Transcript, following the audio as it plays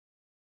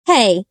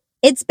Hey,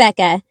 it's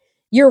Becca,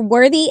 your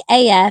worthy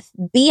AF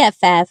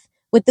BFF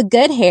with the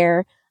good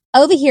hair,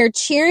 over here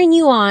cheering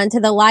you on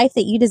to the life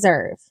that you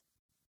deserve.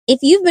 If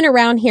you've been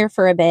around here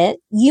for a bit,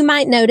 you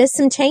might notice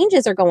some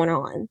changes are going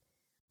on.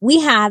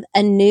 We have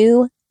a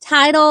new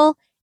title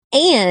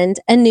and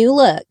a new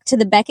look to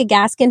the Becca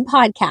Gaskin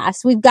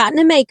podcast. We've gotten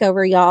a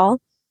makeover, y'all.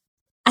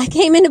 I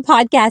came into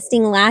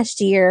podcasting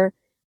last year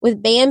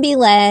with Bambi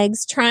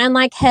legs, trying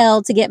like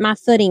hell to get my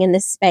footing in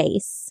this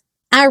space.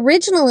 I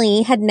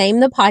originally had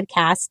named the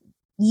podcast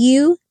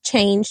You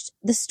Changed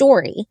the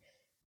Story.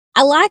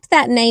 I liked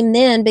that name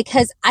then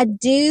because I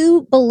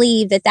do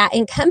believe that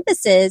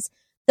encompasses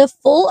the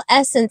full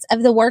essence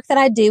of the work that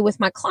I do with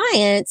my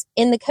clients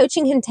in the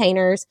coaching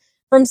containers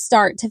from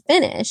start to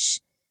finish.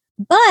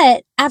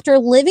 But after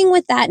living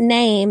with that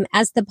name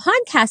as the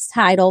podcast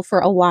title for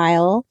a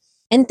while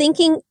and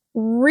thinking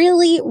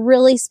really,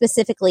 really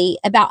specifically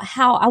about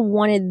how I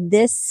wanted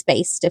this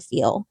space to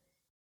feel,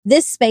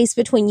 this space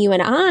between you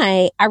and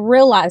I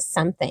realized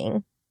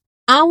something.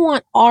 I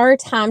want our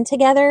time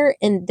together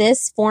in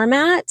this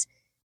format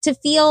to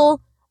feel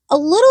a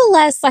little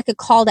less like a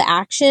call to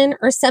action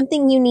or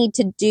something you need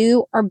to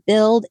do or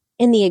build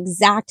in the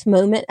exact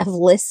moment of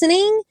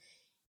listening,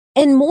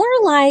 and more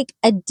like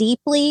a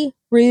deeply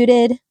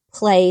rooted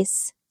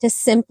place to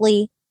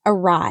simply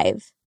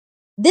arrive.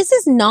 This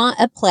is not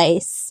a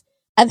place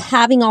of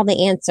having all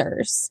the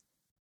answers,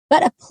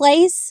 but a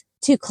place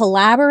to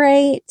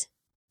collaborate,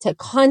 to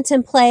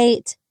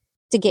contemplate,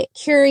 to get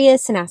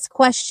curious and ask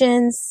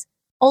questions.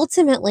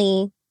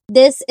 Ultimately,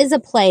 this is a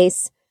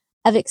place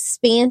of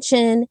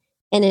expansion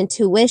and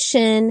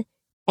intuition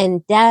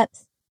and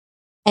depth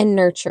and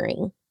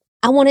nurturing.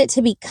 I want it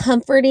to be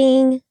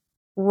comforting,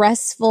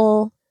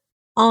 restful,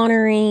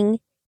 honoring,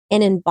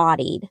 and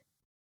embodied.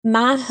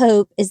 My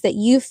hope is that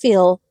you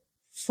feel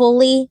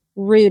fully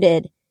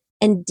rooted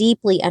and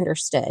deeply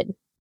understood,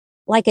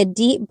 like a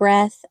deep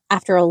breath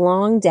after a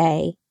long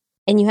day,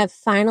 and you have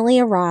finally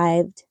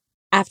arrived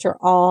after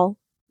all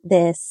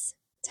this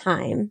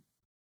time.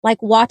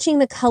 Like watching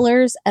the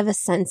colors of a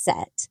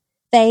sunset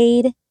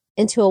fade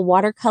into a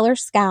watercolor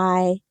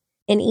sky,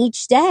 and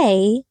each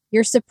day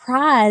you're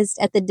surprised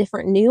at the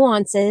different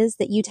nuances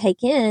that you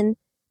take in,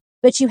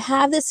 but you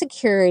have the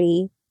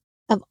security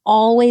of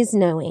always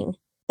knowing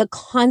the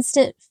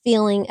constant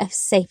feeling of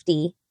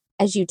safety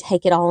as you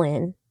take it all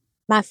in.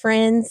 My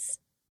friends,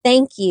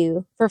 thank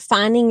you for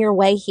finding your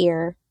way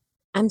here.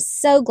 I'm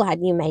so glad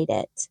you made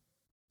it.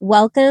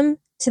 Welcome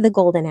to the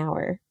golden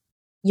hour.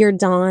 Your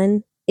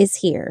dawn is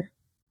here.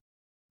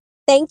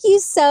 Thank you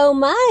so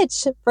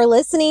much for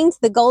listening to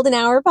the Golden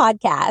Hour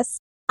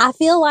podcast. I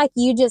feel like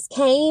you just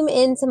came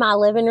into my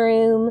living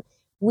room.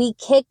 We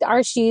kicked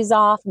our shoes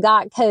off,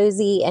 got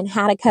cozy, and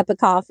had a cup of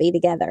coffee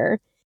together.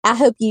 I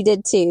hope you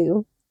did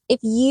too.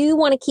 If you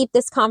want to keep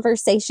this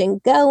conversation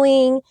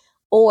going,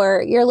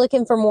 or you're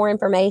looking for more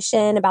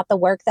information about the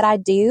work that I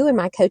do in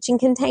my coaching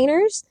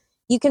containers,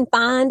 you can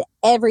find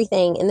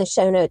everything in the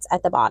show notes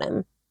at the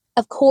bottom.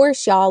 Of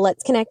course, y'all,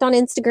 let's connect on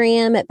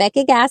Instagram at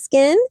Becca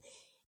Gaskin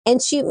and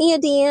shoot me a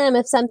DM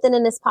if something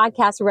in this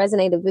podcast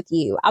resonated with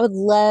you. I would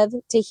love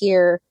to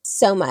hear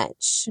so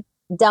much.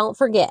 Don't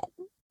forget,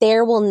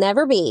 there will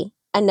never be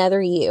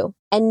another you,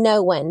 and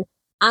no one,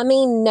 I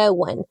mean no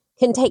one,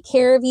 can take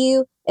care of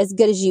you as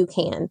good as you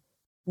can.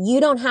 You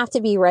don't have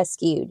to be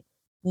rescued.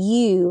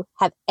 You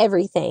have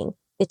everything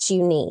that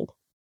you need.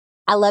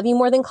 I love you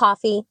more than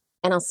coffee,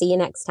 and I'll see you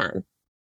next time.